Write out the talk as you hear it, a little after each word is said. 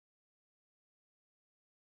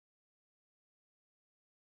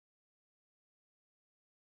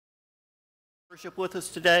Worship with us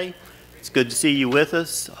today. It's good to see you with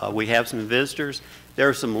us. We have some visitors. There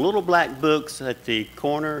are some little black books at the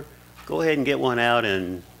corner. Go ahead and get one out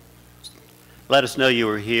and let us know you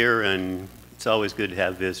were here, and it's always good to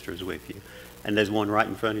have visitors with you. And there's one right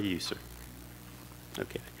in front of you, sir.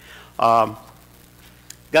 Okay. Got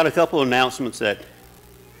a couple of announcements that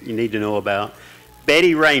you need to know about.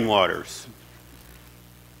 Betty Rainwater's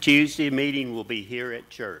Tuesday meeting will be here at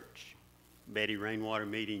church. Betty Rainwater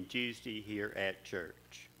meeting Tuesday here at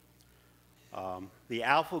church. The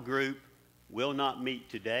Alpha group will not meet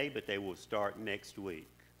today, but they will start next week.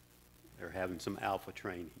 They're having some Alpha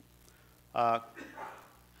training.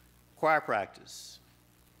 Choir practice,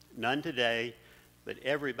 none today, but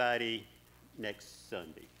everybody next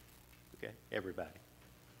Sunday. Okay, everybody.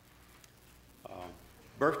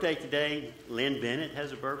 Birthday today, Lynn Bennett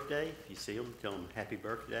has a birthday. If you see them, tell them happy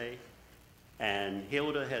birthday. And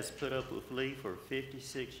Hilda has put up with Lee for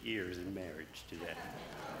 56 years in marriage today.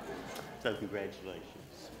 So congratulations.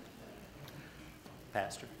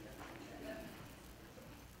 Pastor.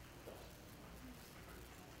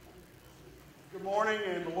 Good morning,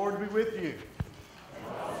 and the Lord be with you.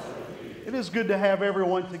 It is good to have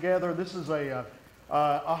everyone together. This is a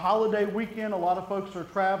holiday weekend. A lot of folks are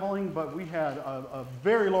traveling, but we had a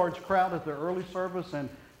very large crowd at the early service and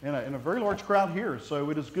a very large crowd here. So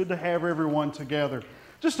it is good to have everyone together.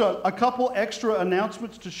 Just a couple extra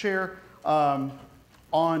announcements to share.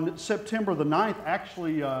 On September the 9th,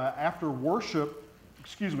 actually after worship,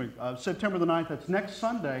 September the 9th, that's next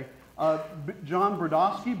Sunday, John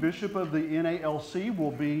Brodowski, Bishop of the NALC, will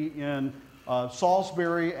be in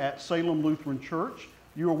Salisbury at Salem Lutheran Church.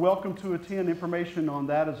 You are welcome to attend. Information on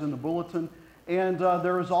that is in the bulletin. And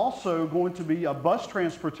there is also going to be a bus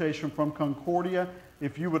transportation from Concordia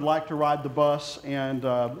if you would like to ride the bus. And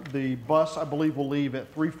the bus, I believe, will leave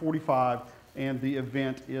at 3:45, and the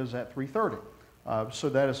event is at 3:30. So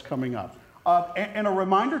that is coming up. And a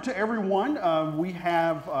reminder to everyone, we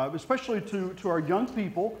have, especially to our young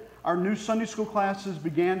people, our new Sunday school classes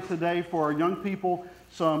began today for our young people.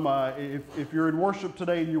 If you're in worship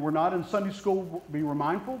today and you were not in Sunday school, be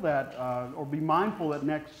mindful that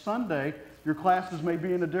next Sunday your classes may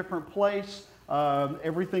be in a different place.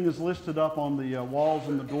 Everything is listed up on the walls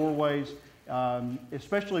and the doorways.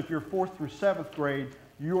 Especially if you're 4th through 7th grade,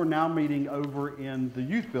 you are now meeting over in the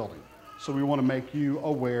youth building. So we want to make you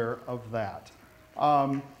aware of that.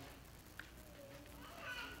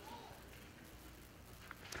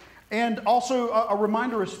 And also a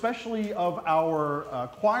reminder, especially of our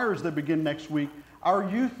choirs that begin next week. Our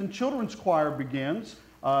youth and children's choir begins.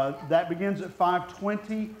 That begins at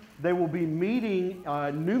 5:20. They will be meeting,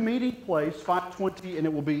 new meeting place, 5:20, and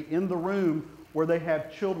it will be in the room where they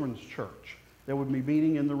have children's church. They will be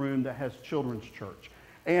meeting in the room that has children's church.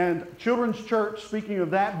 And children's church, speaking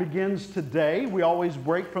of that, begins today. We always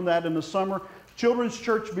break from that in the summer. Children's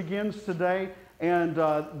church begins today. And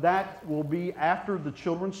that will be after the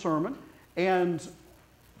children's sermon. And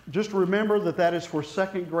just remember that that is for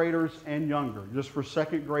second graders and younger, just for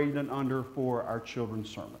second grade and under for our children's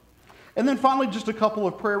sermon. And then finally, just a couple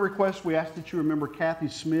of prayer requests. We ask that you remember Kathy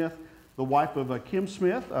Smith, the wife of Kim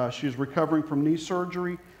Smith. She is recovering from knee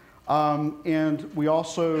surgery. And we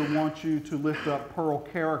also want you to lift up Pearl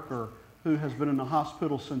Carricker, who has been in the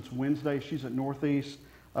hospital since Wednesday. She's at Northeast,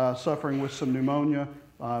 suffering with some pneumonia.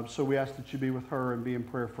 So we ask that you be with her and be in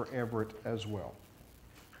prayer for Everett as well.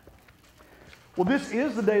 Well, this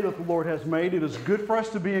is the day that the Lord has made. It is good for us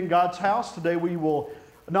to be in God's house. Today we will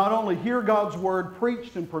not only hear God's word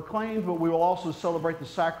preached and proclaimed, but we will also celebrate the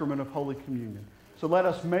sacrament of Holy Communion. So let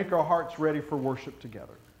us make our hearts ready for worship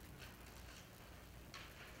together.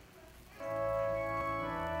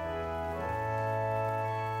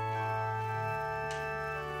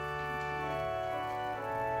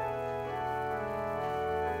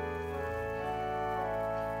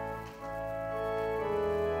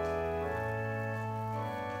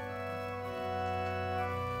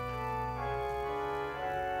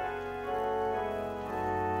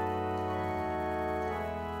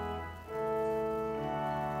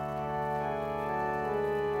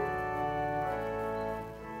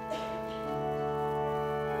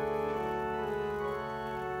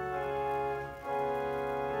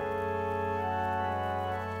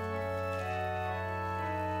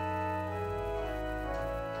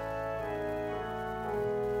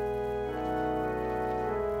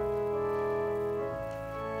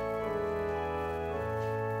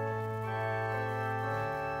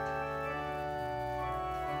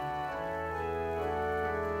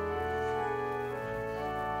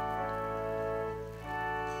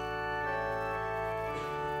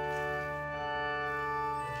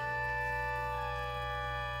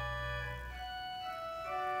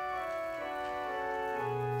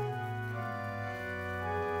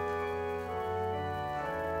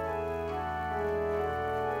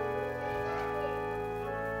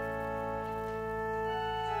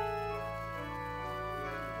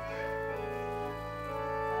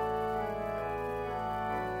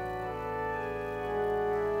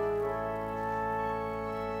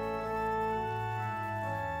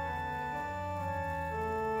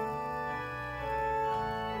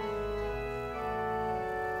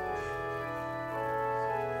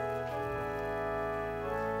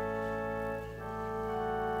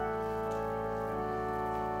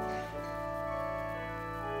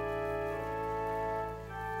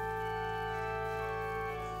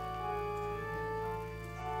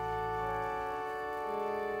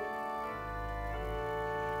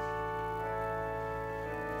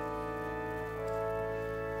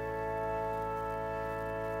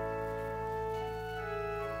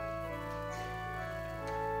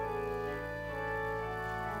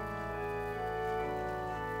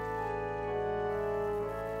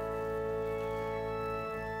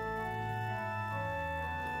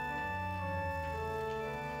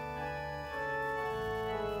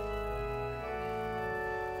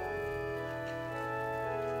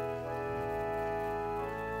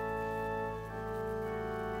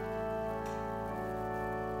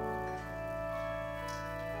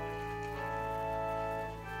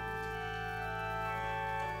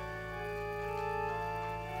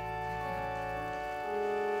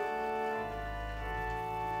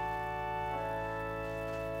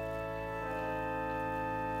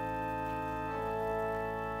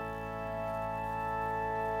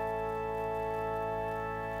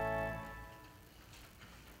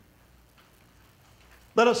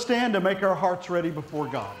 Let us stand to make our hearts ready before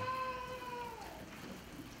God.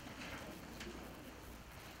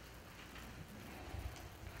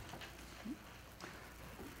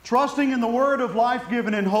 Trusting in the word of life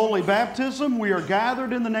given in holy baptism, we are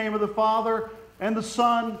gathered in the name of the Father, and the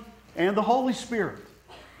Son, and the Holy Spirit.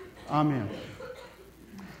 Amen.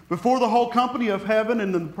 Before the whole company of heaven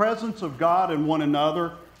and in the presence of God and one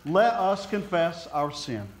another, let us confess our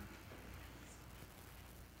sin.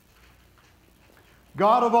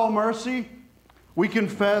 God of all mercy, we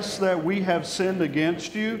confess that we have sinned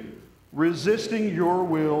against you, resisting your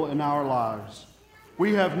will in our lives.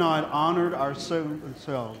 We have not honored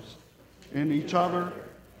ourselves in each other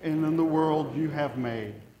and in the world you have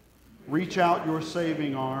made. Reach out your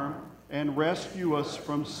saving arm and rescue us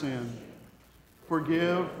from sin.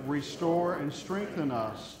 Forgive, restore, and strengthen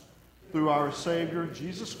us through our Savior,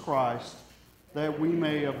 Jesus Christ, that we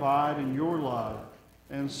may abide in your love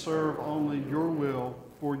and serve only your will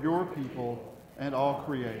for your people and all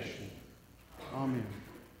creation. Amen.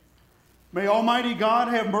 May Almighty God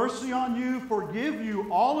have mercy on you, forgive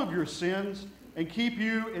you all of your sins, and keep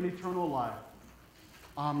you in eternal life.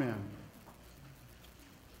 Amen.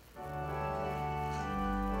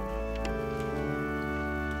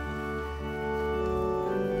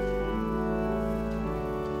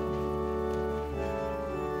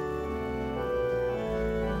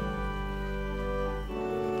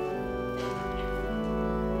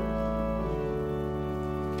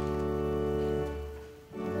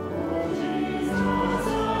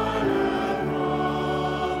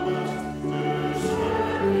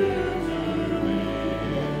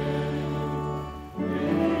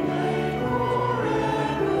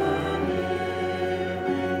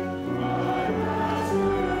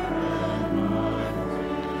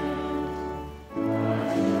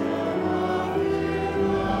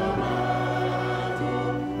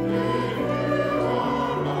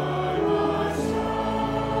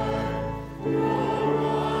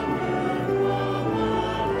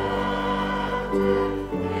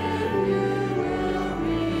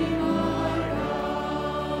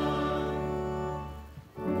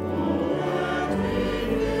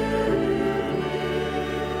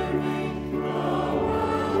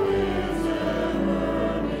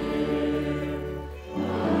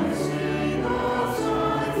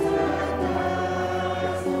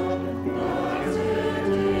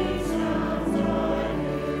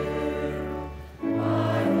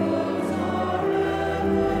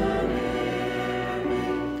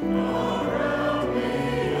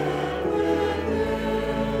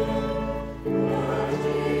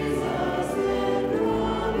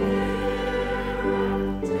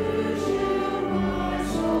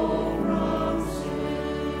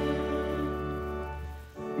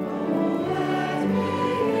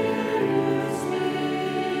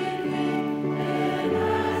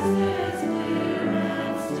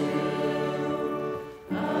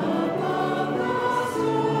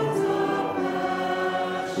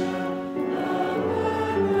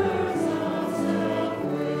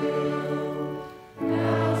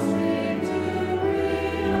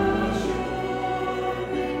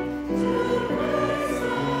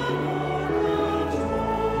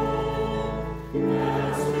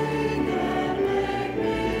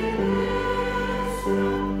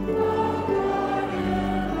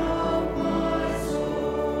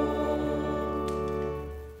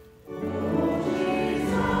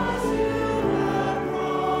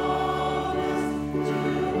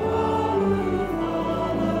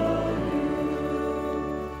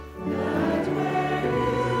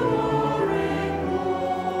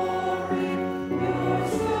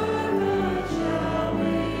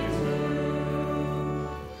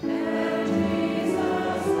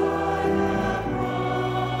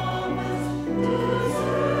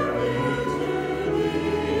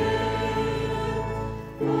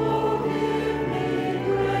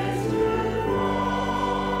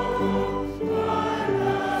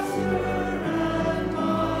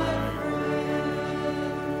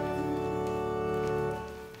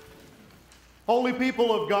 Holy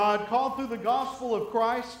people of God, called through the gospel of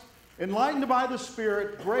Christ, enlightened by the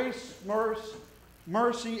Spirit, grace,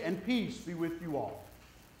 mercy, and peace be with you all.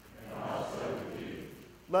 And also with you.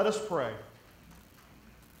 Let us pray.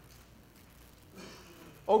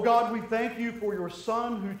 O God, we thank you for your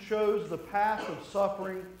Son who chose the path of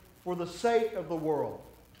suffering for the sake of the world.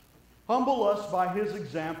 Humble us by his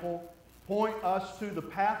example, point us to the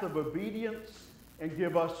path of obedience, and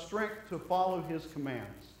give us strength to follow his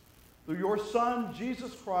commands. Through your Son,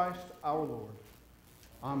 Jesus Christ, our Lord.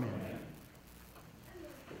 Amen.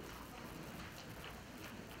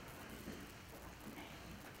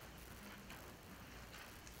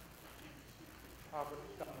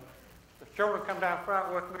 Amen. children come down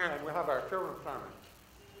front with me, and we'll have our children's sermon.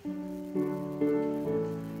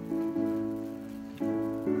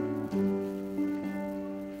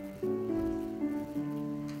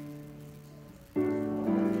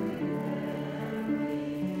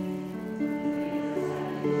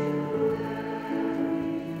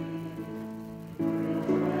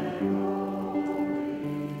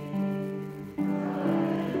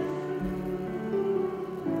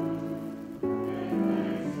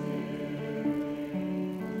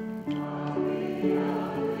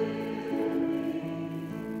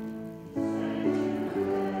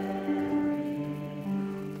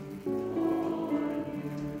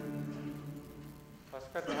 It's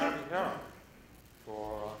good to have you here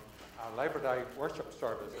for our Labor Day worship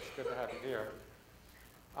service. It's good to have you here.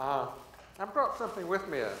 I brought something with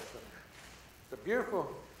me. It's a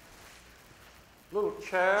beautiful little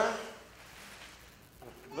chair,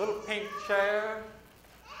 a little pink chair.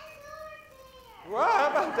 Well, how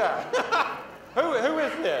about that? Who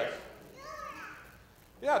is this?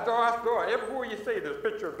 Yeah, Dora. Everywhere you see, there's a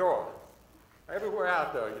picture of Dora. Everywhere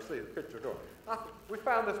out there, you see the picture of Dora. We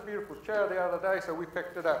found this beautiful chair the other day, so we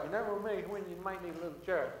picked it up. You never know when you might need a little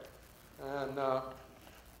chair. And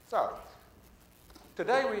so,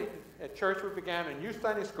 today at church we began a new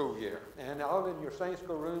Sunday school year. And all in your Sunday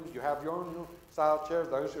school rooms, you have your own little style chairs.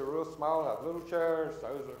 Those who are real small have little chairs.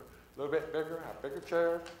 Those are a little bit bigger have bigger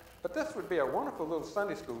chairs. But this would be a wonderful little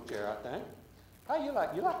Sunday school chair, I think. How you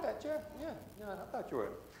like that chair? Yeah, I thought you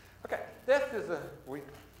would. Okay, this is when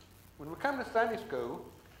we come to Sunday school,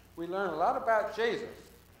 we learn a lot about Jesus.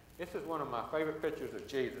 This is one of my favorite pictures of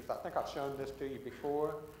Jesus. I think I've shown this to you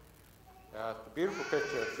before. It's a beautiful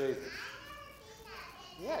picture of Jesus.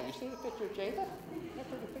 Yeah, you see the picture of Jesus? That's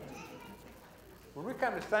a pretty picture. When we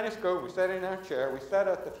come to Sunday school, we sit in our chair, we sit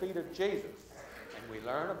at the feet of Jesus, and we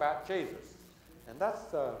learn about Jesus. And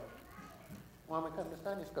that's why we come to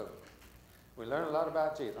Sunday school. We learn a lot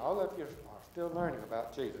about Jesus. All of you are still learning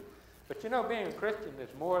about Jesus. But you know, being a Christian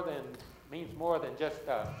means more than just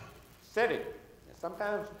sitting. And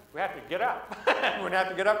sometimes we have to get up. When we have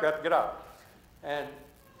to get up, we have to get up. And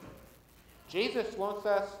Jesus wants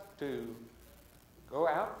us to go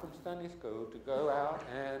out from Sunday school, to go out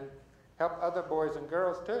and help other boys and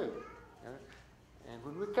girls too. And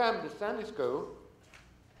when we come to Sunday school,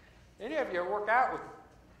 any of you work out with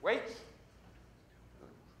weights?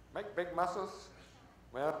 Make big muscles?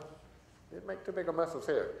 Well, didn't make too big of muscles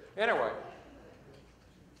here. Anyway,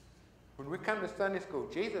 when we come to Sunday school,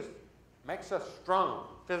 Jesus makes us strong,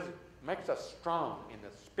 makes us strong in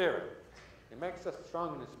the Spirit. He makes us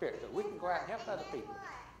strong in the Spirit so we can go out and help other people.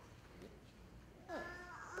 Yeah.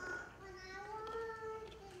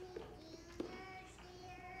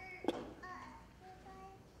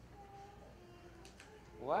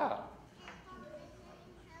 Wow.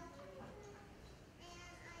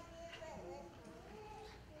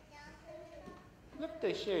 Look at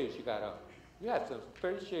these shoes you got on. You got some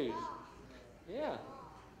pretty shoes. Yeah.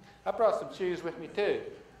 I brought some shoes with me too.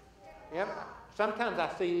 Yeah. Sometimes I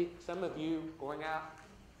see some of you going out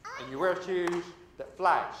and you wear shoes that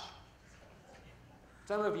flash.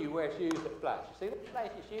 Some of you wear shoes that flash. You see the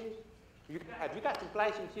flashy shoes? Have you got some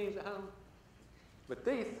flashing shoes at home? But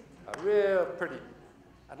these are real pretty.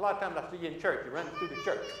 A lot of times I see you in church. You're running through the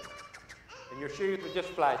church and your shoes are just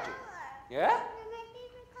flashing. Yeah?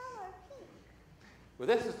 Well,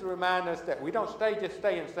 this is to remind us that we don't just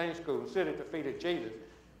stay in Sunday school and sit at the feet of Jesus.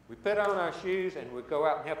 We put on our shoes and we go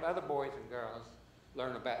out and help other boys and girls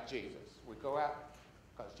learn about Jesus. We go out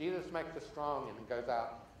because Jesus makes us strong and he goes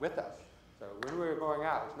out with us. So when we're going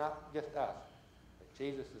out, it's not just us, but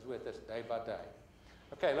Jesus is with us day by day.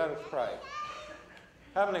 Okay, let us pray.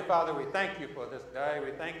 Heavenly Father, we thank you for this day.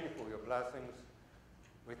 We thank you for your blessings.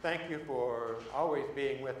 We thank you for always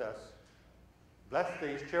being with us. Bless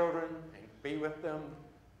these children and be with them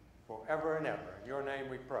forever and ever. In your name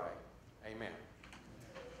we pray. Amen.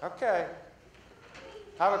 Okay.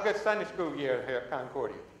 Have a good Sunday school year here at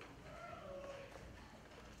Concordia.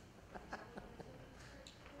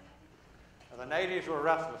 The natives were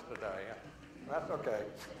restless today. That's okay.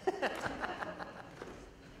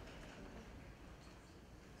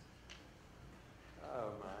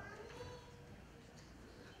 Oh, my.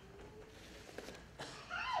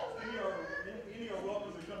 Any are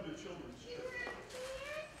welcome to come to children's church.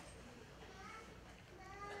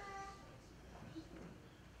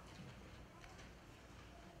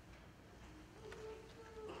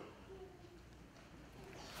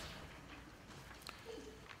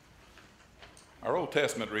 Our Old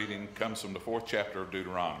Testament reading comes from the 4th chapter of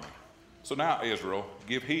Deuteronomy. So now, Israel,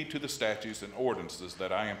 give heed to the statutes and ordinances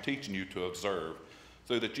that I am teaching you to observe,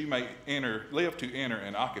 so that you may live to enter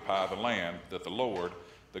and occupy the land that the Lord,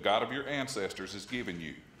 the God of your ancestors, has given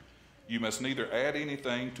you. You must neither add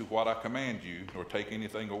anything to what I command you, nor take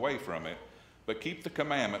anything away from it, but keep the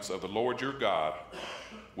commandments of the Lord your God,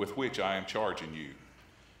 with which I am charging you.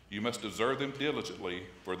 You must observe them diligently,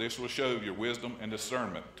 for this will show your wisdom and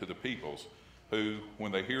discernment to the peoples, who,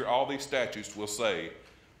 when they hear all these statutes, will say,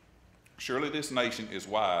 surely this nation is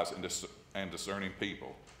wise and discerning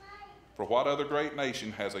people. For what other great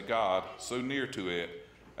nation has a God so near to it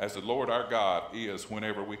as the Lord our God is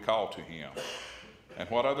whenever we call to him? And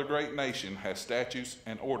what other great nation has statutes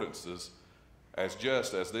and ordinances as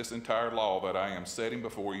just as this entire law that I am setting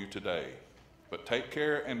before you today? But take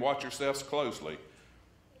care and watch yourselves closely,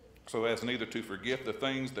 so as neither to forget the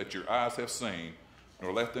things that your eyes have seen,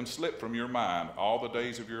 nor let them slip from your mind all the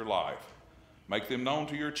days of your life. Make them known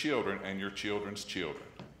to your children and your children's children.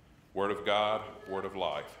 Word of God, word of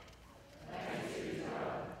life.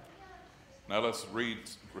 Now let's read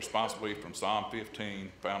responsibly from Psalm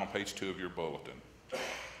 15, found on page 2 of your bulletin.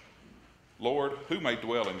 Lord, who may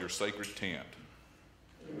dwell in your sacred tent?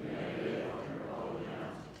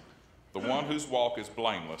 The one whose walk is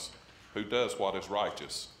blameless, who does what is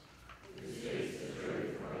righteous,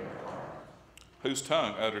 whose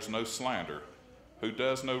tongue utters no slander, who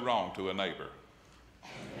does no wrong to a neighbor,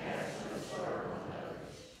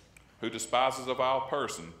 who despises a vile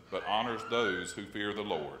person, but honors those who fear the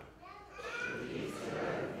Lord.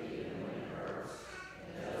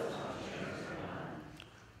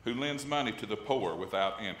 Who lends money to the poor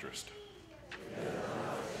without interest.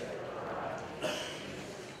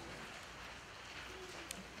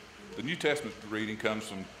 The New Testament reading comes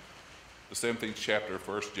from the 17th chapter of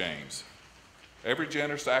 1 James. Every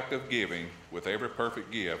generous act of giving with every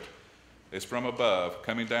perfect gift is from above,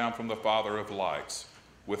 coming down from the Father of lights,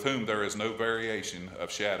 with whom there is no variation of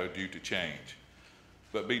shadow due to change.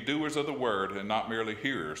 But be doers of the word and not merely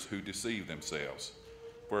hearers who deceive themselves.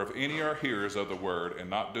 For if any are hearers of the word and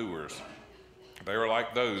not doers, they are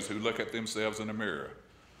like those who look at themselves in a mirror.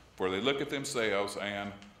 For they look at themselves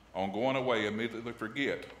and, on going away, immediately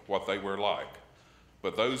forget what they were like.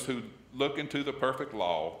 But those who look into the perfect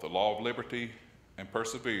law, the law of liberty, and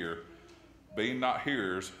persevere, being not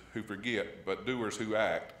hearers who forget, but doers who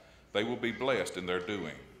act, they will be blessed in their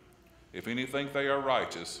doing. If any think they are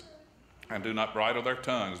righteous, and do not bridle their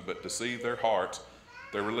tongues, but deceive their hearts,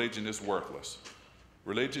 their religion is worthless.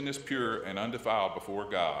 Religion is pure and undefiled before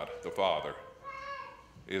God, the Father.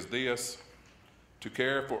 Is this to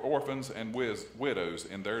care for orphans and widows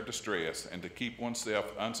in their distress, and to keep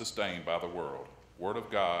oneself unsustained by the world. Word of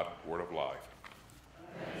God, word of life.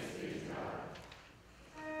 Thanks be to God.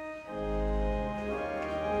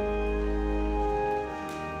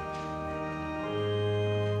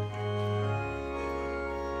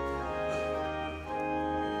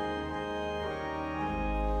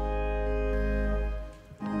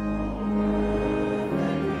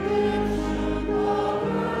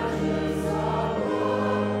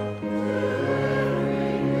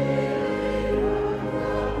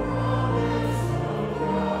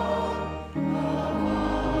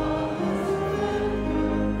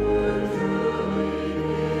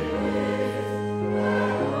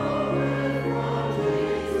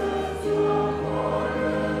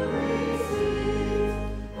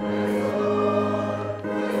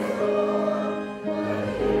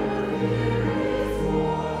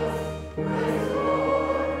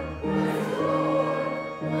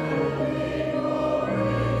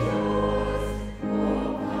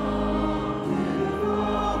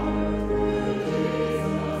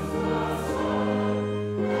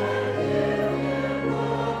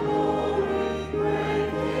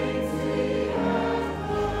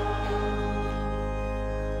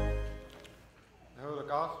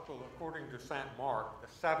 St. Mark,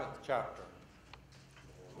 the 7th chapter.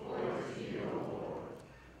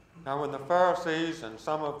 Now when the Pharisees and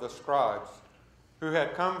some of the scribes who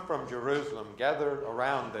had come from Jerusalem gathered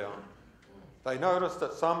around them, they noticed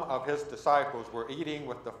that some of his disciples were eating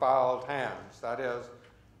with defiled hands, that is,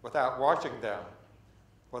 without washing them.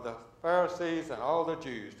 For the Pharisees and all the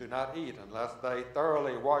Jews do not eat unless they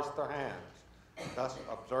thoroughly wash their hands, thus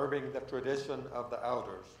observing the tradition of the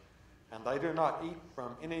elders. And they do not eat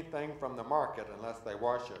from anything from the market unless they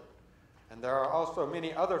wash it. And there are also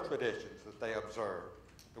many other traditions that they observe,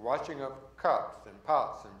 the washing of cups and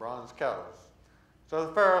pots and bronze kettles. So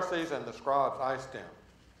the Pharisees and the scribes asked him,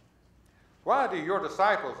 "Why do your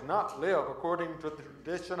disciples not live according to the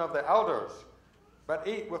tradition of the elders, but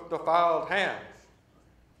eat with defiled hands?"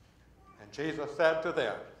 And Jesus said to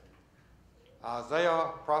them,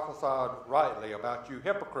 "Isaiah prophesied rightly about you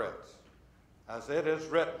hypocrites, as it is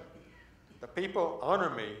written, The people honor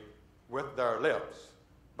me with their lips,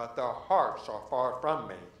 but their hearts are far from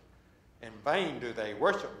me. In vain do they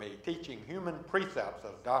worship me, teaching human precepts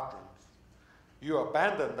as doctrines. You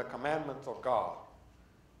abandon the commandments of God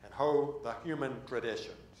and hold the human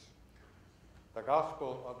traditions. The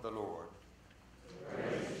gospel of the Lord.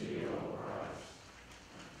 Praise to you, O Christ.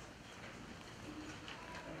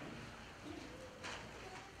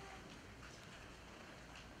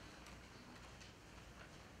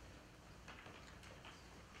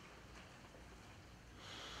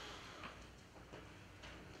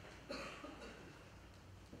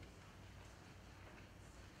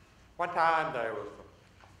 One time there was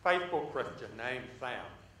a faithful Christian named Sam,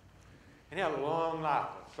 and he had a long life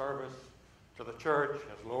of service to the church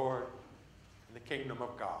as Lord in the kingdom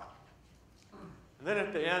of God. And then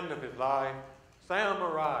at the end of his life, Sam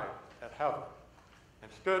arrived at heaven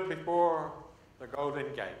and stood before the golden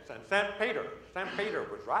gates. And St. Peter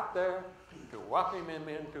was right there to welcome him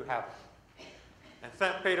into heaven. And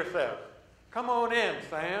St. Peter said, "Come on in,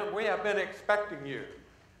 Sam. We have been expecting you.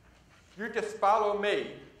 You just follow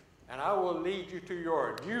me, and I will lead you to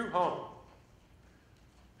your new home."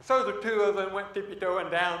 So the two of them went tippy-toeing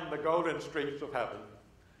down the golden streets of heaven.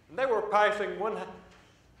 And they were passing one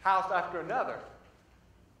house after another.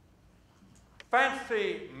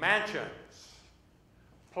 Fancy mansions,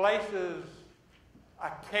 places a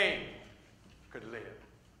king could live.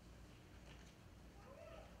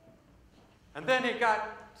 And then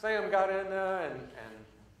Sam got in there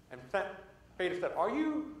and Peter said, Are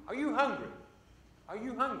you hungry? Are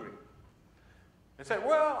you hungry? And said,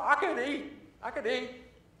 "Well, I could eat.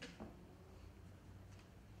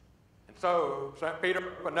 And so St. Peter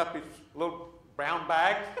opened up his little brown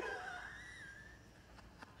bag,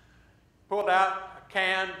 pulled out a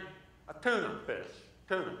can of tuna,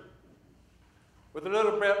 with a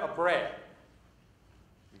little bit of bread.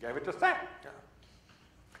 He gave it to Sam.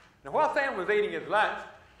 Now, while Sam was eating his lunch,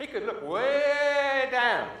 he could look way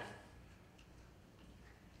down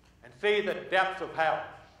and see the depths of hell.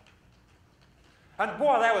 And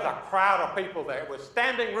boy, there was a crowd of people there. It was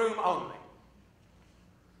standing room only.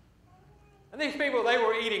 And these people, they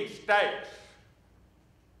were eating steaks.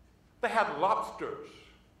 They had lobsters.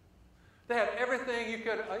 They had everything you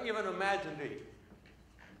could even imagine to eat.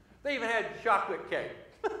 They even had chocolate cake.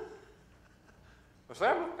 Well,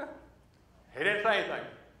 Sam, he didn't say anything.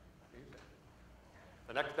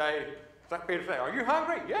 The next day, St. Peter said, "Are you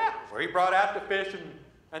hungry?" "Yeah." So he brought out the fish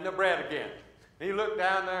and the bread again. And he looked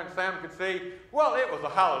down there, and Sam could see, well, it was a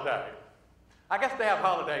holiday. I guess they have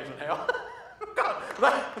holidays in hell.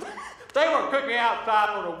 They were cooking outside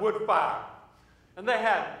on a wood fire. And they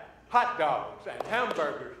had hot dogs and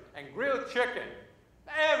hamburgers and grilled chicken,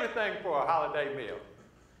 everything for a holiday meal.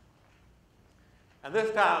 And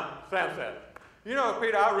this time, Sam said, "You know,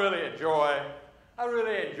 Peter, I really enjoy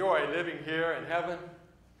living here in heaven.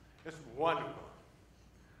 It's wonderful.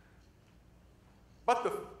 But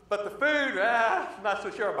the food, I'm not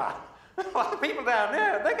so sure about. A lot of people down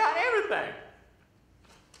there, they got everything."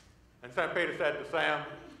 And St. Peter said to Sam,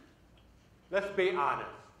 "Let's be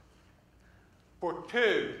honest. For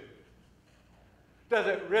two, does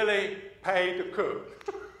it really pay to cook?"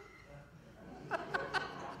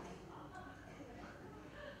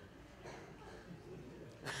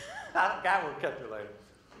 I will catch you later.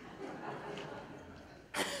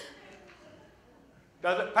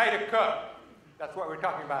 Does it pay to cook? That's what we're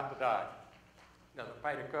talking about today. Does it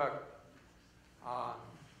pay to cook?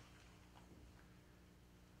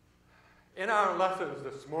 In our lessons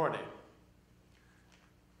this morning,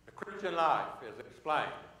 the Christian life is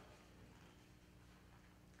explained.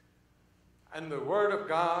 And the Word of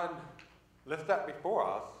God lifts up before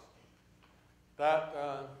us that,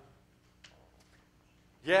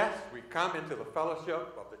 yes, we come into the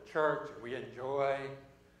fellowship of the church, and we enjoy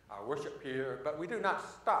our worship here, but we do not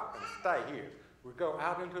stop and stay here. We go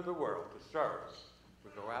out into the world to serve. We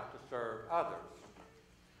go out to serve others.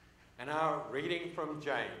 In our reading from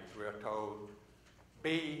James, we are told,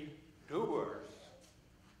 "Be doers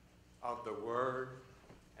of the word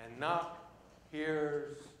and not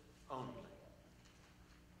hearers only."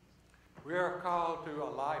 We are called to a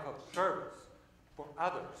life of service for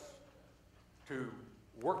others, to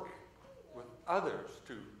work with others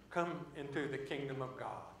to come into the kingdom of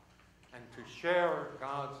God and to share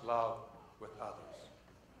God's love with others.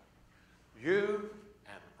 You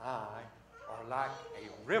and I are like a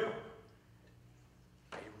river.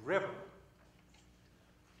 A river.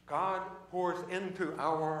 God pours into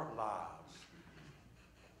our lives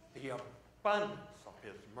the abundance of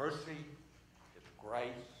His mercy, His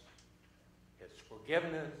grace, His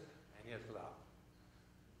forgiveness, and His love.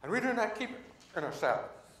 And we do not keep it in ourselves.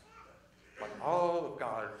 but all of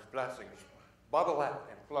God's blessings bubble out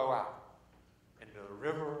and flow out into the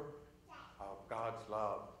river of God's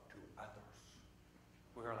love to others.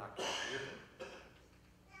 We are like that river.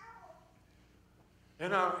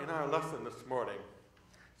 In our lesson this morning,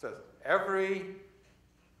 it says, every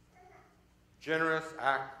generous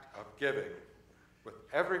act of giving with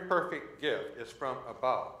every perfect gift is from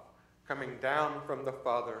above, coming down from the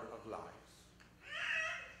Father of lights.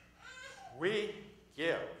 We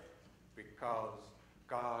give because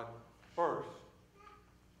God first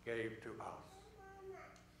gave to us.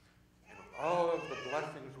 And of all of the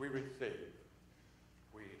blessings we receive,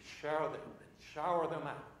 we share them and shower them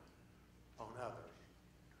out on others.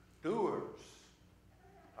 Doers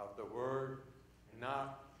of the word,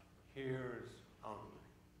 not hearers only.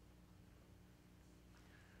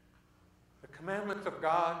 The commandments of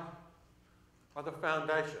God are the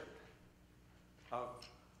foundation of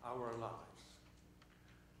our lives.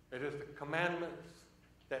 It is the commandments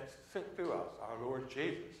that's sent to us, our Lord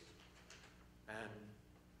Jesus. And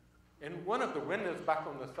in one of the windows back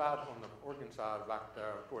on the side, on the organ side back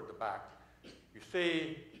there toward the back, you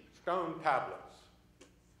see stone tablets.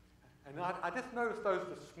 And I just noticed those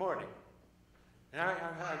this morning. And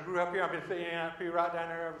I grew up here. I've been seeing NIP right down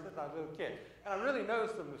there ever since I was a little kid. And I really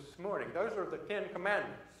noticed them this morning. Those are the 10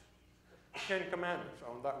 Commandments. The 10 Commandments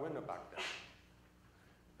on that window back there.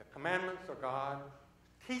 The commandments are God's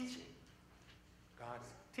teaching. God's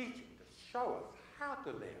teaching to show us how to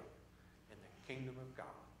live in the kingdom of God.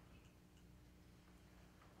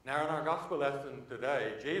 Now in our gospel lesson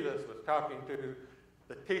today, Jesus was talking to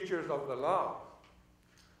the teachers of the law.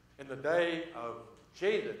 In the day of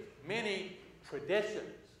Jesus, many traditions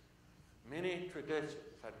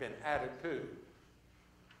had been added to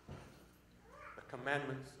the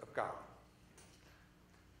commandments of God.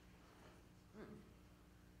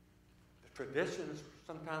 The traditions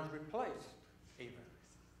sometimes replaced even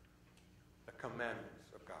the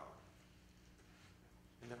commandments of God.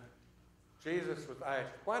 And Jesus was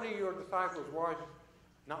asked, why do your disciples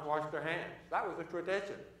not wash their hands? That was a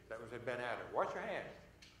tradition that had been added. Wash your hands.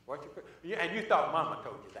 And you thought Mama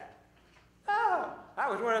told you that. Oh, that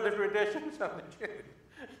was one of the traditions of the Jews.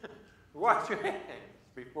 Wash your hands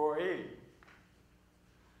before eating.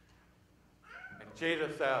 And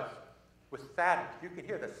Jesus says, with sadness, you can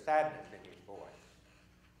hear the sadness in his voice.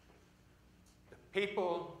 The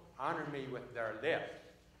people honor me with their lips,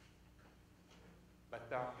 but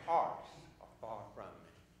their hearts are far from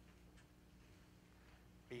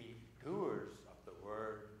me. Be doers of the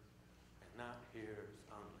word and not hearers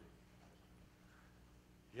only.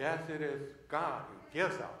 Yes, it is God who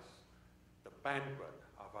gives us the banquet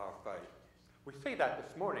of our faith. We see that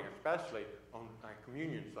this morning, especially on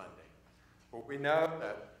Communion Sunday, where we know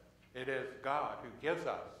that it is God who gives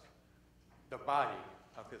us the body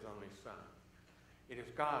of his only Son. It is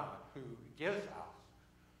God who gives us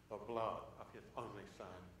the blood of his only Son,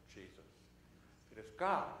 Jesus. It is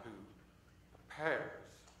God who prepares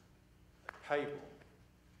the table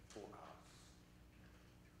for us.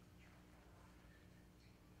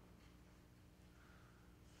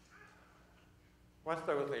 Once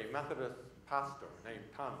there was a Methodist pastor named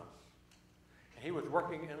Thomas, and he was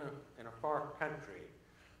working in a far country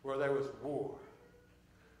where there was war.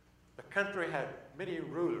 The country had many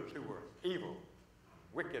rulers who were evil,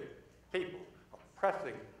 wicked people,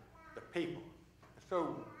 oppressing the people. And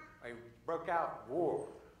so a broke out war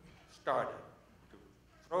started to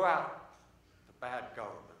throw out the bad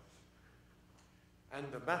governments.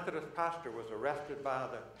 And the Methodist pastor was arrested by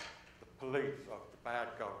the police of the bad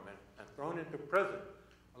government and thrown into prison,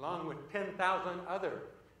 along with 10,000 other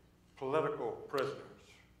political prisoners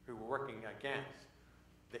who were working against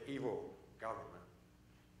the evil government.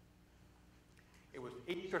 It was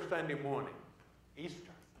Easter Sunday morning,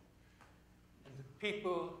 Easter, and the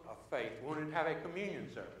people of faith wanted to have a communion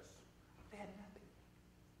service. They had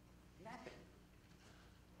nothing.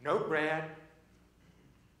 No bread,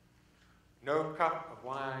 no cup of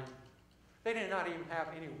wine. They did not even have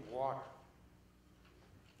any water.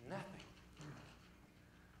 Nothing.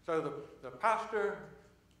 So the pastor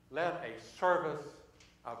led a service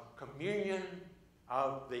of communion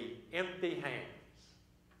of the empty hands.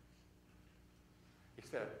 He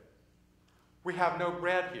said, we have no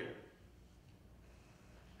bread here.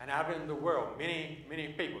 And out in the world, many, many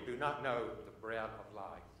people do not know the bread of life.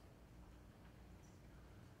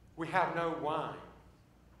 We have no wine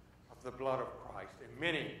of the blood of Christ, and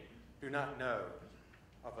many do not know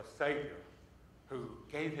of a Savior who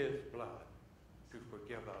gave his blood to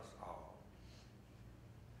forgive us all.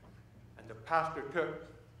 And the pastor took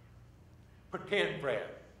pretend bread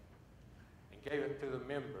and gave it to the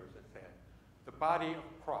members and said, the body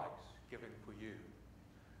of Christ given for you.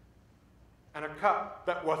 And a cup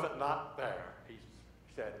that wasn't not there, he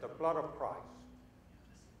said, the blood of Christ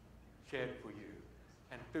shed for you.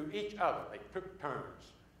 And through each other, they took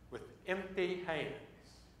turns with empty hands,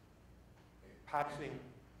 passing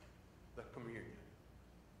the communion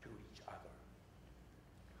to each other.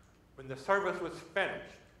 When the service was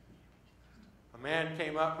finished, a man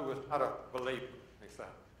came up who was not a believer. He said,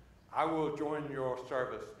 I will join your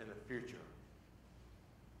service in the future.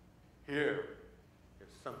 Here is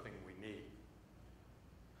something we need.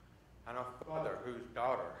 And a father whose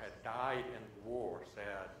daughter had died in the war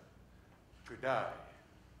said, today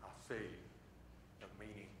I see the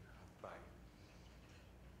meaning of faith.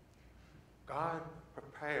 God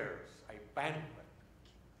prepares a banquet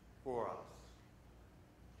for us.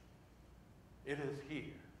 It is here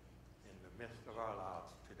in the midst of our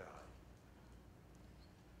lives today.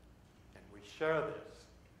 And we share this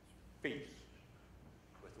feast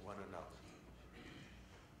with one another.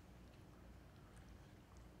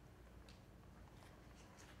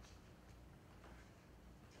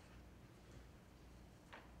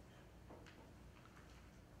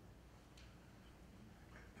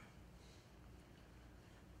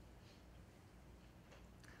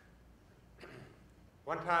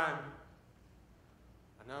 One time,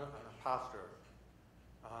 another pastor,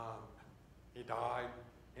 he died,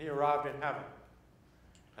 and he arrived in heaven.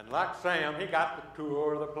 And like Sam, he got the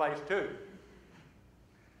tour of the place too.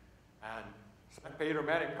 And St. Peter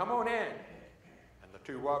met him, come on in. And the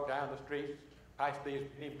two walked down the streets, past these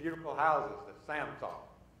beautiful houses that Sam saw.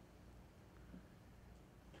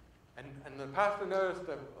 And the pastor noticed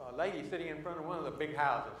a lady sitting in front of one of the big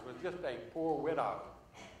houses was just a poor widow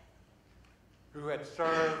who had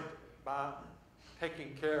served by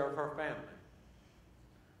taking care of her family.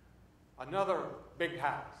 Another big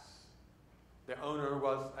house, the owner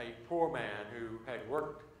was a poor man who had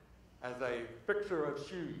worked as a fixer of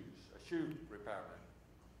shoes, a shoe repairman,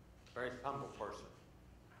 very humble person.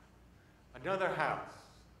 Another house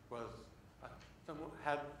was, someone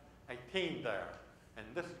had a team there, and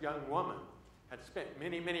this young woman had spent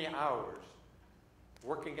many, many hours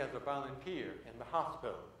working as a volunteer in the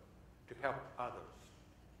hospital to help others.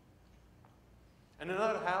 And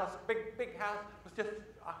another house, big house, was just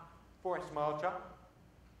for a small child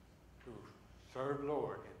who served the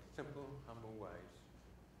Lord in simple, humble ways.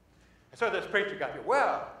 And so this preacher got here,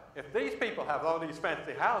 well, if these people have all these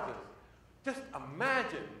fancy houses, just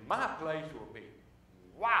imagine my place will be,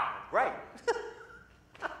 wow, great.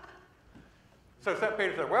 So St.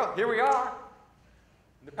 Peter said, well, here we are.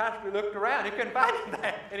 And the pastor looked around. He couldn't find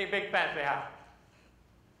any big fancy house.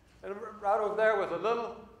 And right over there was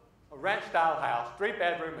a ranch-style house,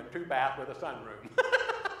 3-bedroom and 2-bath with a sunroom.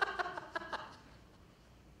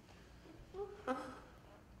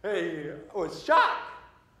 He was shocked.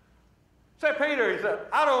 St. Peter, he said,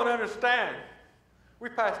 I don't understand. We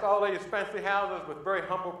passed all these fancy houses with very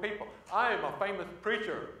humble people. I am a famous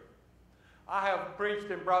preacher. I have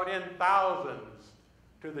preached and brought in thousands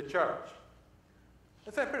to the church.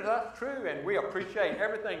 And St. Peter, that's true, and we appreciate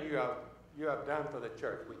everything you have done for the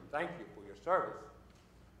church. We thank you for your service.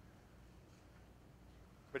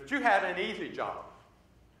 But you had an easy job.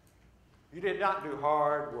 You did not do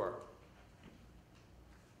hard work.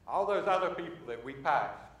 All those other people that we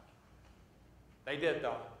passed, they did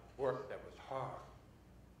the work that was hard.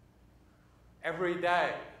 Every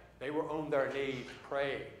day, they were on their knees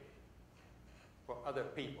praying for other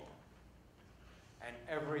people. And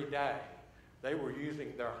every day, they were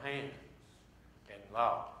using their hands in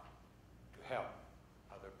love to help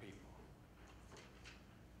other people.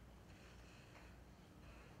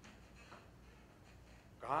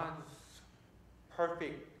 God's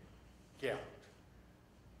perfect gift,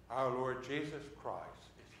 our Lord Jesus Christ,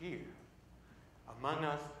 is here among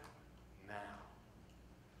us now.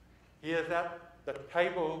 He is at the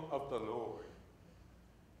table of the Lord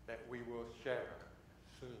that we will share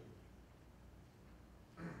soon.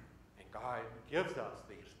 And God gives us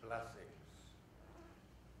these blessings.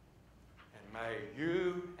 And may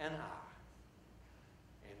you and I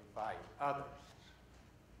invite others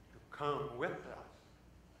to come with us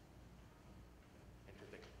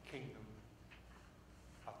into the kingdom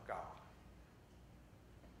of God.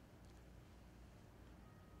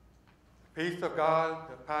 The peace of God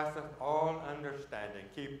that passeth all understanding,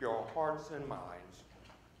 keep your hearts and minds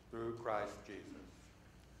through Christ Jesus.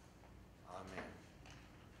 Amen.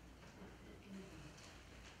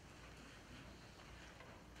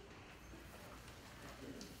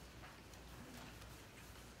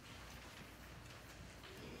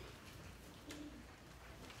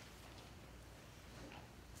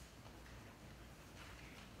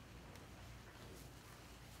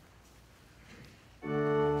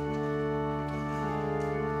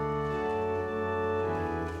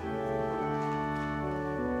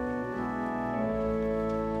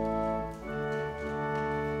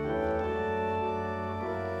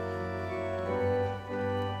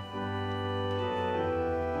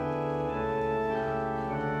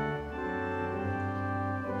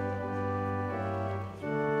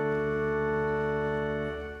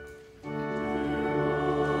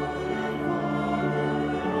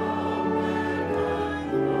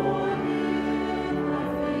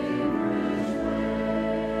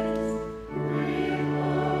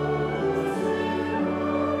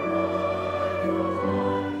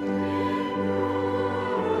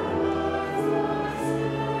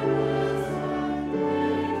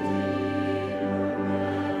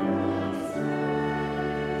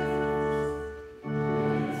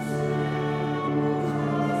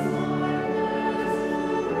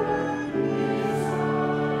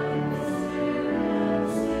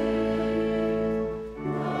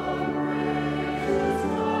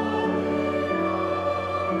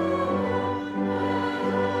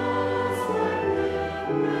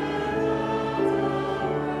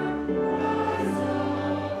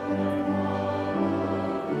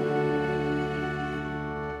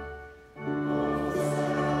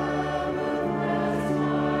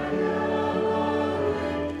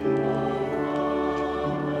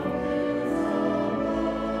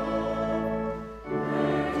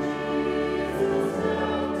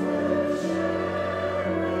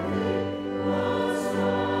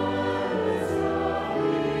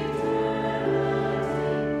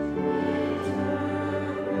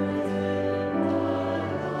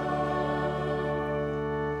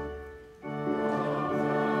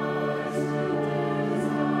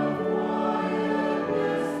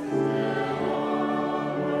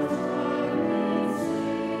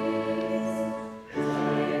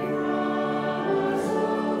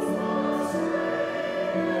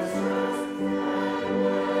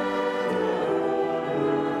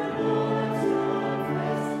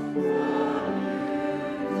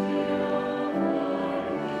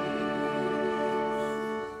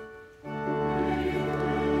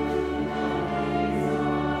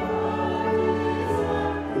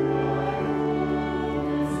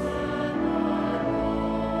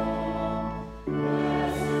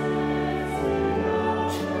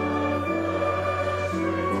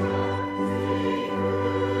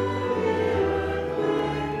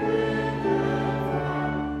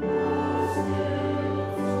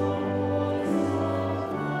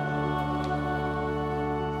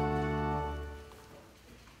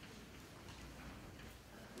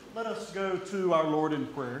 us go to our Lord in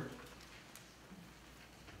prayer.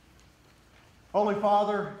 Holy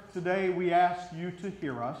Father, today we ask you to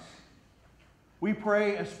hear us. We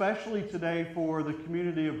pray especially today for the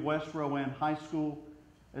community of West Rowan High School,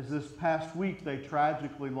 as this past week they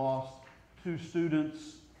tragically lost 2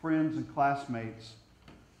 students, friends, and classmates.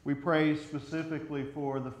 We pray specifically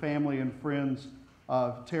for the family and friends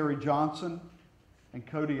of Terry Johnson and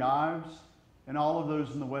Cody Ives and all of those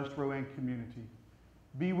in the West Rowan community.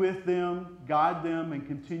 Be with them, guide them, and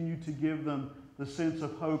continue to give them the sense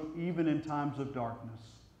of hope even in times of darkness.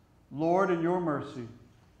 Lord, in your mercy.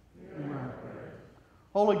 Amen.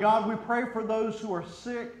 Holy God, we pray for those who are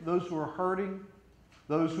sick, those who are hurting,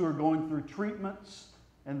 those who are going through treatments,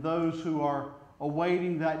 and those who are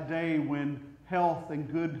awaiting that day when health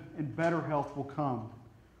and good and better health will come.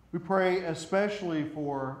 We pray especially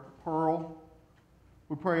for Pearl.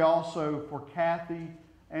 We pray also for Kathy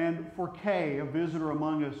and for Kay, a visitor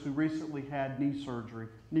among us who recently had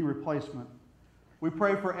knee replacement. We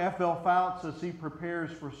pray for F.L. Fouts as he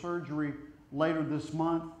prepares for surgery later this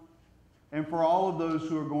month, and for all of those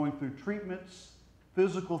who are going through treatments,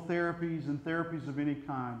 physical therapies, and therapies of any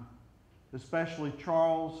kind, especially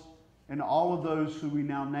Charles and all of those who we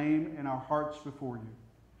now name in our hearts before you.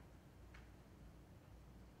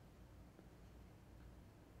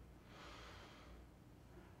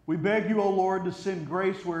 We beg you, O Lord, to send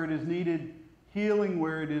grace where it is needed, healing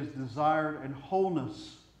where it is desired, and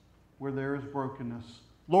wholeness where there is brokenness.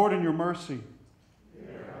 Lord, in your mercy.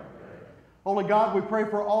 Holy God, we pray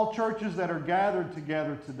for all churches that are gathered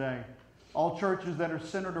together today, all churches that are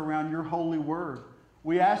centered around your holy word.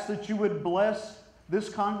 We ask that you would bless this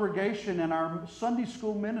congregation and our Sunday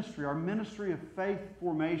school ministry, our ministry of faith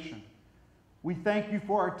formation. We thank you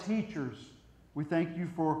for our teachers. We thank you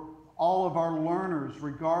for all of our learners,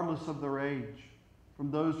 regardless of their age, from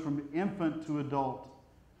those from infant to adult.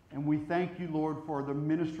 And we thank you, Lord, for the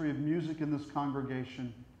ministry of music in this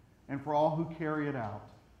congregation and for all who carry it out.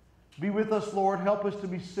 Be with us, Lord. Help us to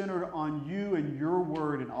be centered on you and your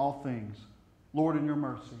word in all things. Lord, in your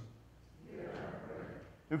mercy.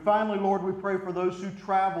 And finally, Lord, we pray for those who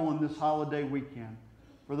travel in this holiday weekend,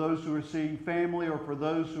 for those who are seeing family or for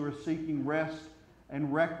those who are seeking rest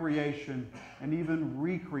and recreation and even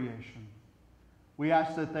recreation. We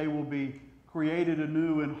ask that they will be created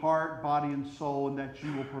anew in heart, body, and soul, and that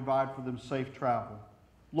you will provide for them safe travel.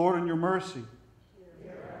 Lord, in your mercy.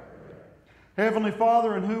 Heavenly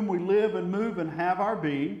Father, in whom we live and move and have our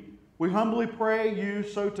being, we humbly pray you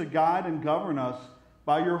so to guide and govern us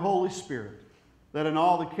by your Holy Spirit, that in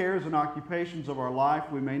all the cares and occupations of our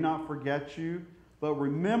life we may not forget you, but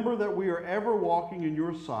remember that we are ever walking in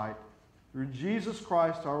your sight, through Jesus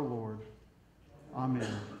Christ our Lord.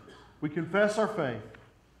 Amen. We confess our faith.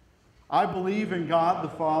 I believe in God the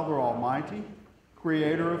Father Almighty,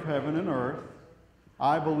 creator of heaven and earth.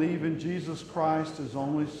 I believe in Jesus Christ, his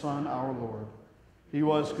only Son, our Lord. He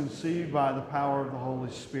was conceived by the power of the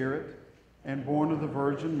Holy Spirit and born of the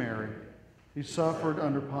Virgin Mary. He suffered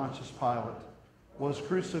under Pontius Pilate, was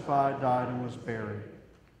crucified, died, and was buried.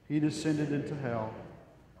 He descended into hell.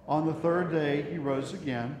 On the 3rd day he rose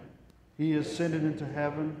again. He ascended into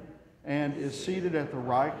heaven and is seated at the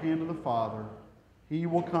right hand of the Father. He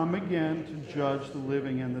will come again to judge the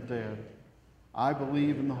living and the dead. I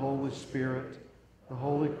believe in the Holy Spirit, the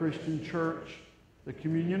holy Christian church, the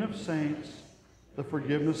communion of saints, the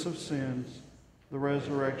forgiveness of sins, the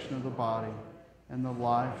resurrection of the body, and the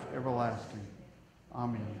life everlasting.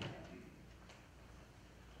 Amen.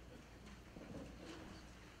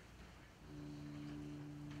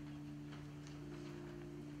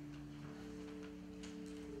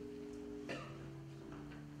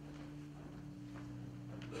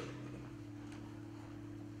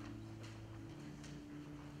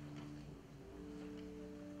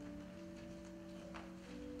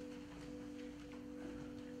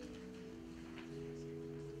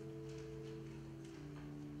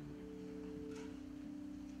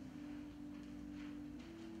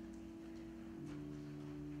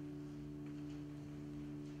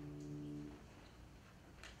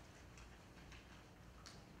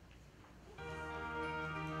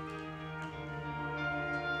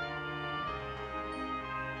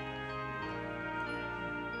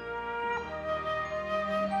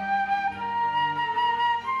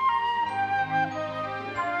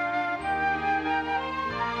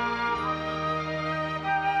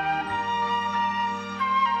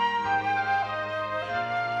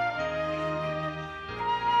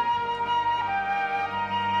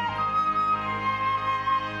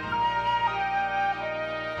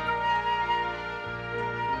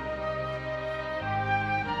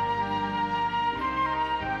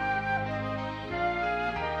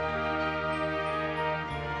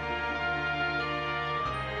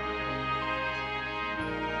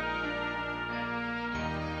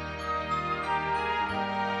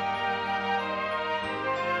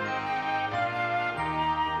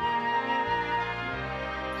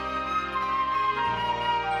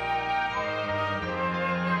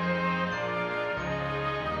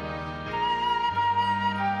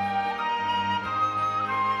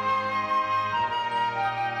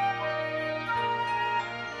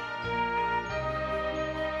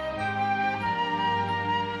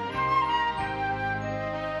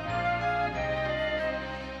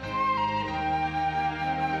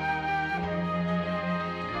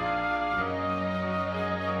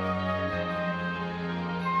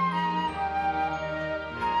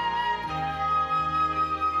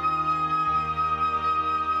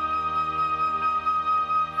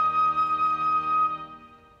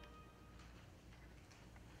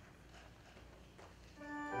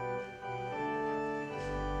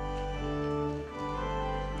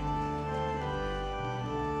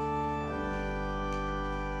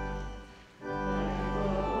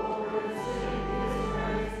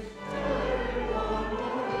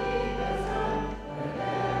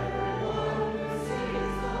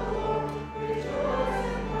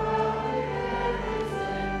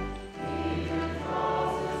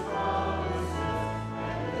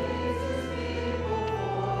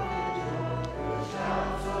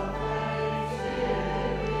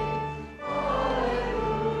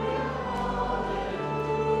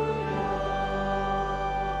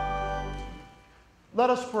 Let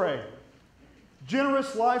us pray.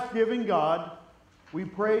 Generous, life-giving God, we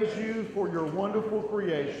praise you for your wonderful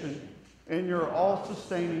creation and your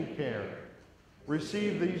all-sustaining care.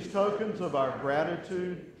 Receive these tokens of our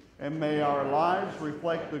gratitude, and may our lives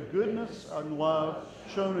reflect the goodness and love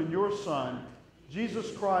shown in your Son,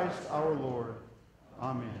 Jesus Christ our Lord.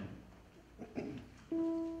 Amen.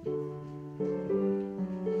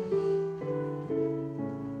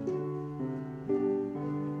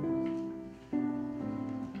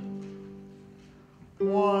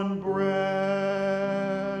 One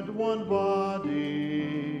bread, one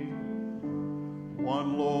body,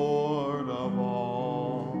 one Lord of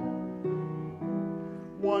all.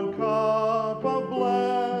 One cup of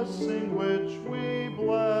blessing which we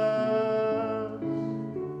bless,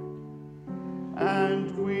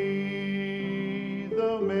 and we,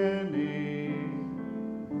 the many,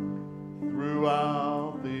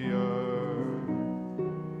 throughout the earth,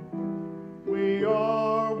 we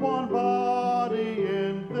are one body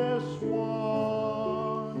in this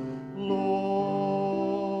one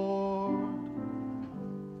Lord.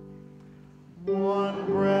 One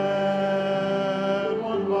bread,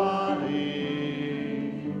 one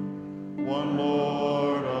body, one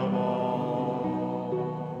Lord of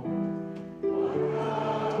all. One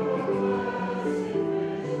cup of blessing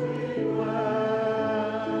which we bless,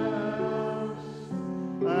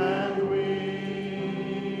 and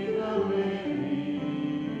we, the many,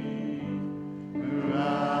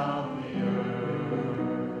 throughout the earth,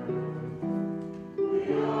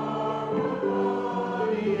 we are one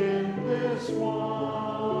body in this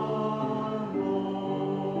one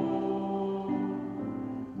Lord.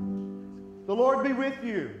 The Lord be with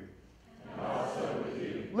you. And also with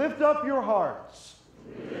you. Lift up your hearts.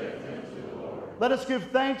 We lift them to the Lord. Let us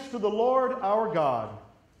give thanks to the Lord our God.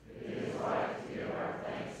 It is right to give our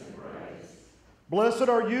thanks and praise. Blessed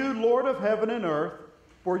are you, Lord of heaven and earth,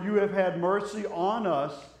 for you have had mercy on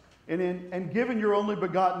us and given your only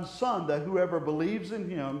begotten Son, that whoever believes in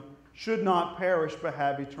him should not perish but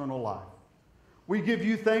have eternal life. We give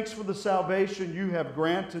you thanks for the salvation you have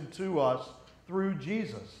granted to us through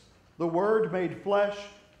Jesus, the Word made flesh,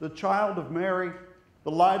 the child of Mary,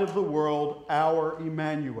 the light of the world, our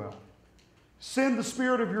Emmanuel. Send the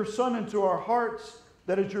Spirit of your Son into our hearts,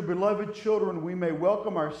 that as your beloved children we may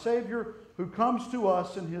welcome our Savior, who comes to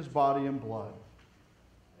us in his body and blood.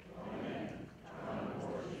 Amen.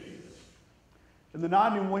 In the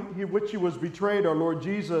night in which he was betrayed, our Lord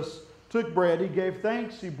Jesus took bread, he gave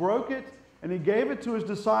thanks, he broke it, and he gave it to his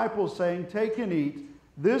disciples, saying, "Take and eat.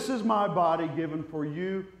 This is my body given for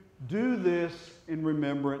you. Do this in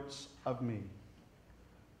remembrance of me."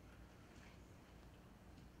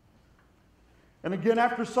 And again,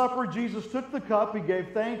 after supper, Jesus took the cup, he gave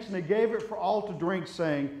thanks, and he gave it for all to drink,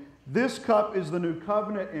 saying, "This cup is the new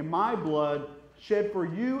covenant in my blood, shed for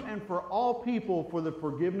you and for all people for the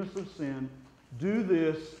forgiveness of sin. Do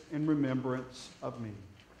this in remembrance of me."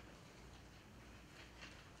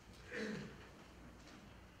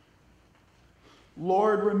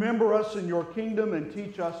 Lord, remember us in your kingdom and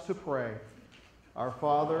teach us to pray. Our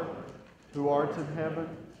Father, who art in heaven,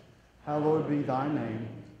 hallowed be thy name.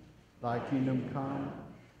 Thy kingdom come,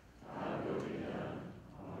 thy will be done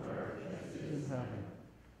on earth as it is in heaven.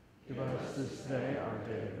 Give us this day our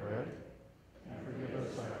daily bread, and forgive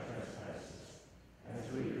us our trespasses, as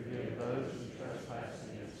we forgive those who trespass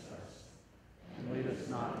against us. And lead us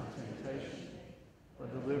not into temptation,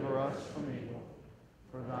 but deliver us from evil.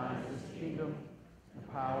 For thine is the kingdom, the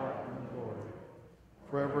power, and the glory,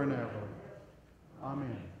 forever and ever.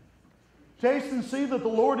 Amen. Taste and see that the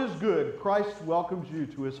Lord is good. Christ welcomes you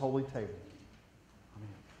to his holy table. Amen.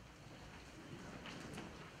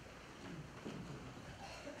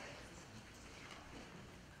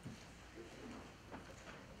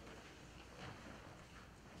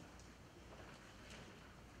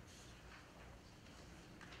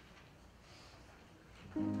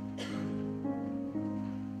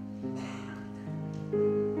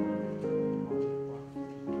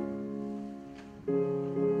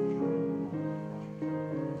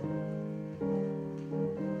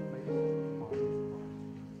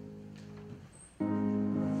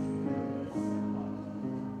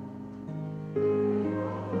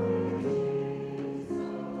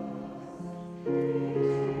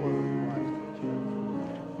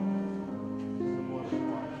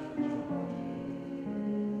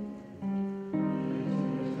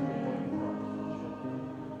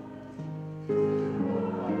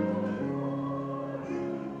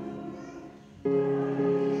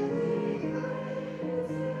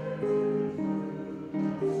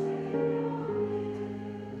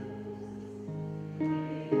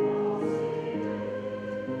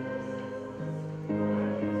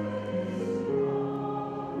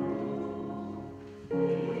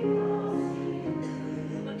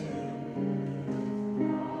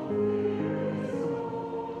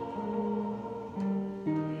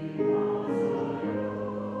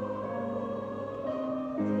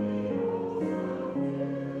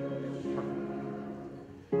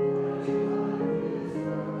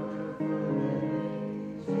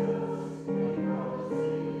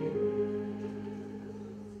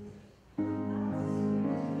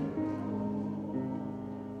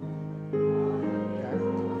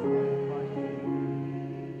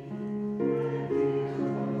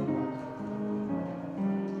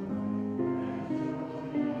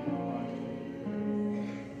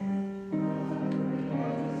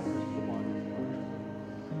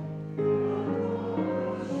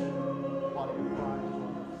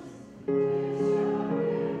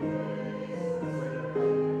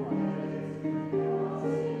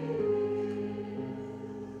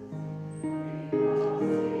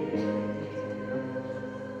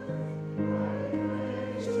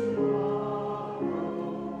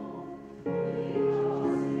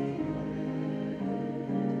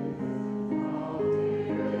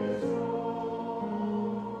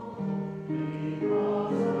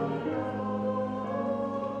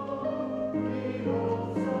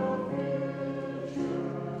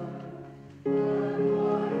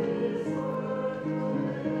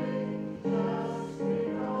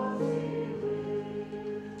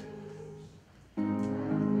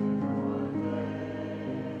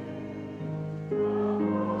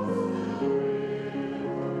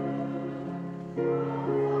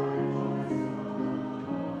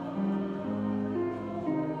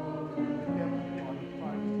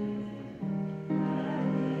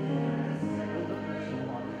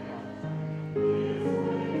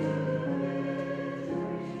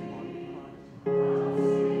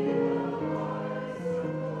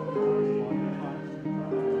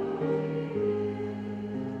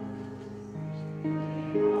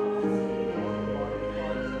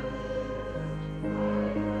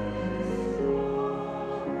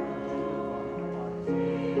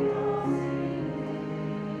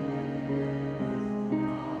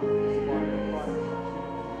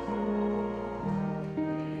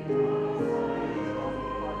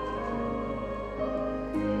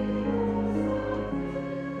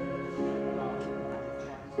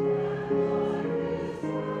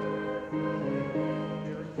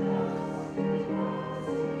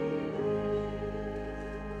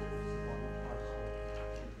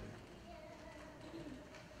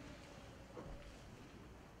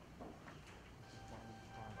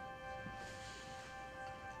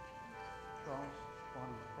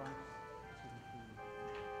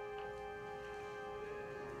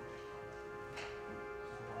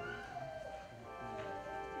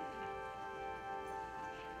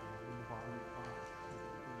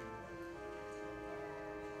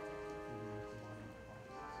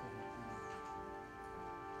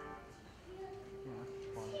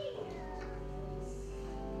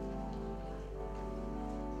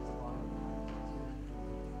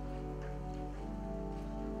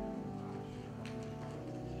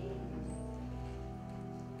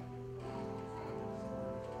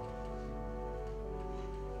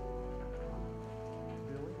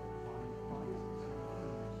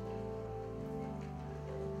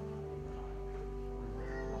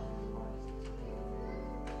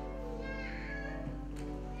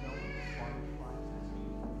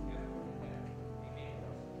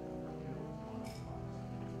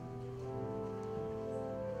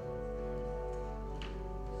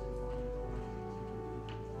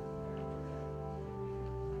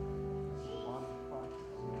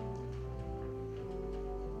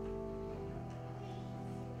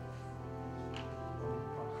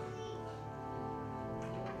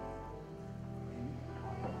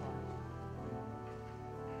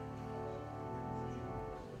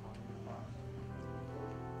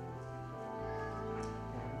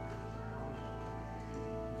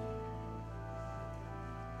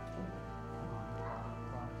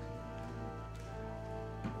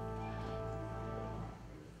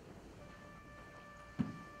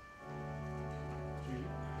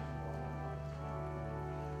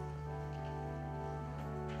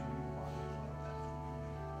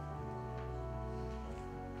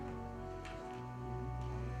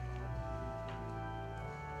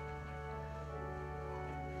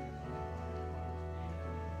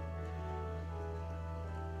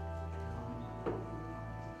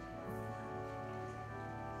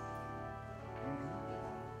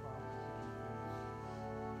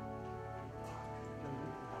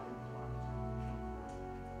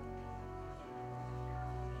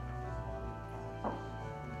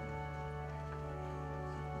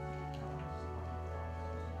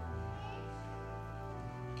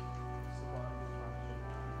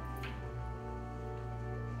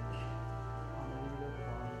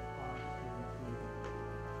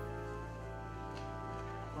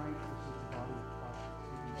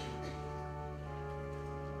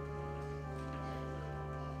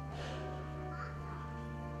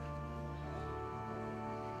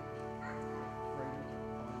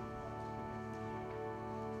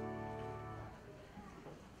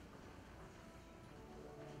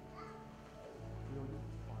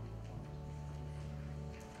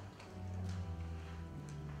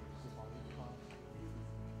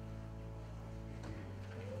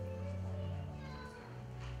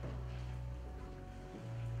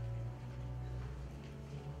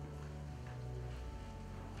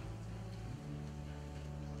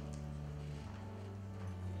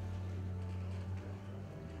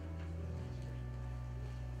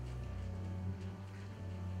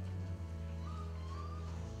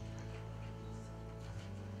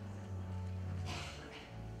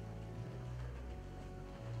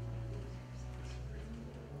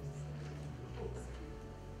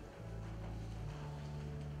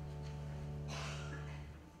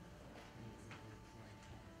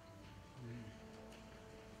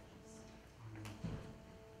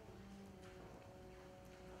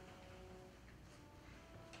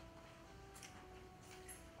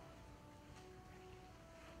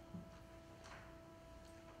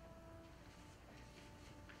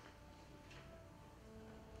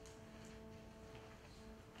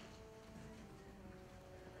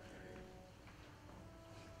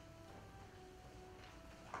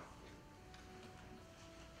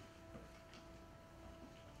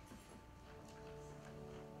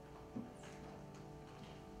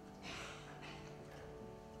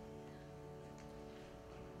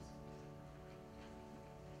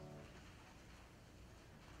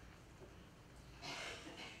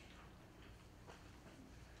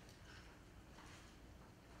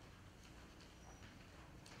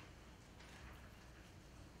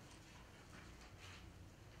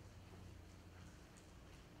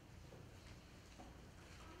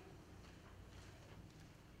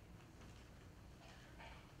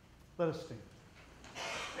 Let us stand.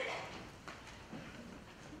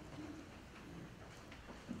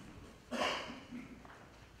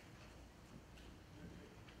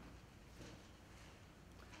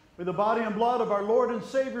 May the body and blood of our Lord and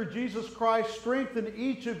Savior Jesus Christ strengthen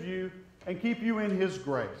each of you and keep you in His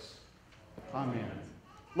grace. Amen.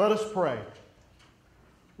 Let us pray.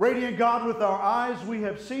 Radiant God, with our eyes we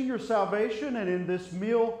have seen your salvation, and in this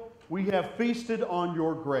meal we have feasted on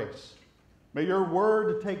your grace. May your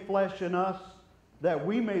word take flesh in us, that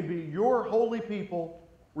we may be your holy people,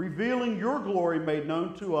 revealing your glory made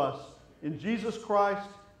known to us in Jesus Christ,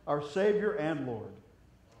 our Savior and Lord.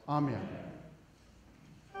 Amen.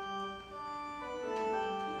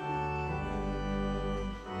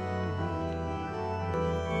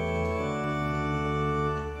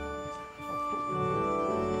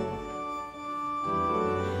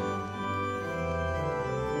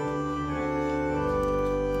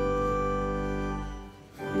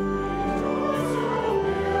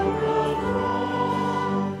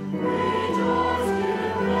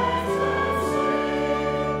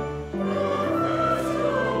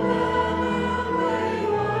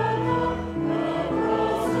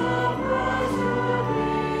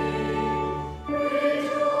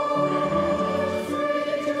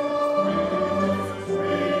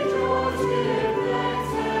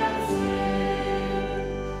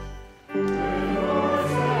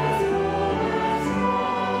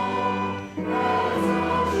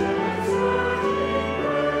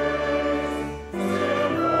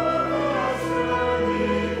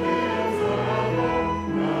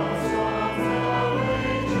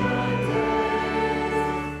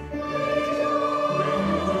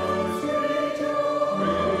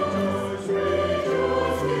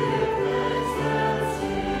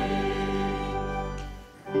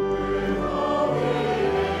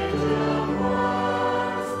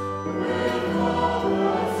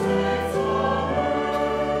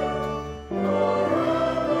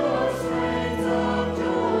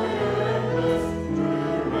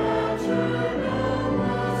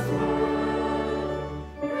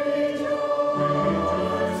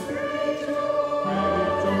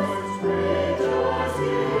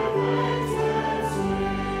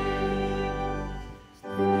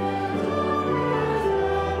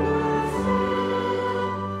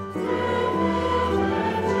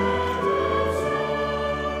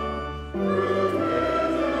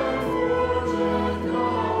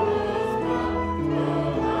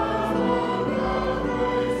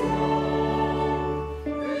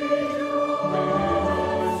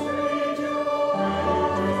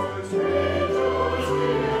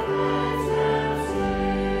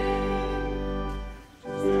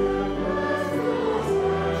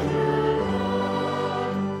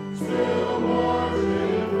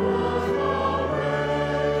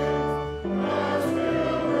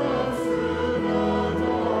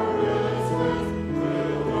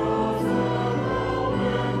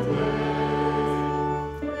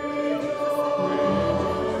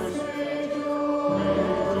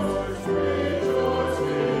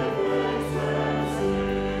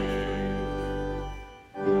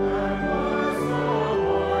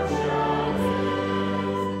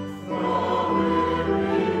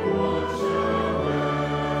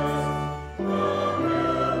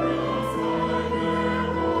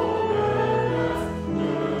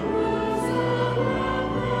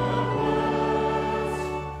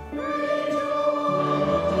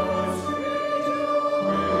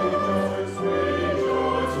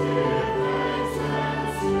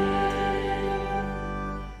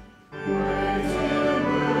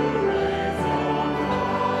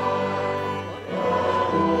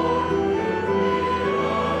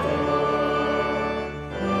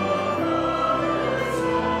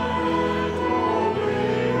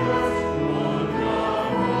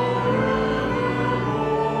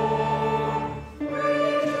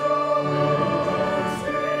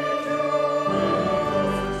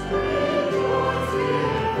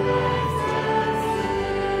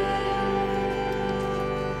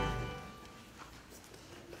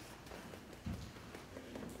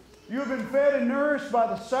 You have been fed and nourished by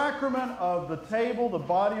the sacrament of the table, the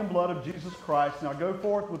body and blood of Jesus Christ. Now go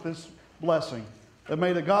forth with this blessing, that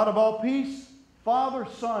may the God of all peace, Father,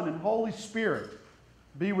 Son, and Holy Spirit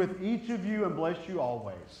be with each of you and bless you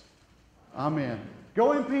always. Amen.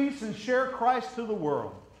 Go in peace and share Christ to the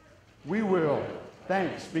world. We will.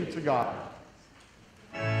 Thanks be to God.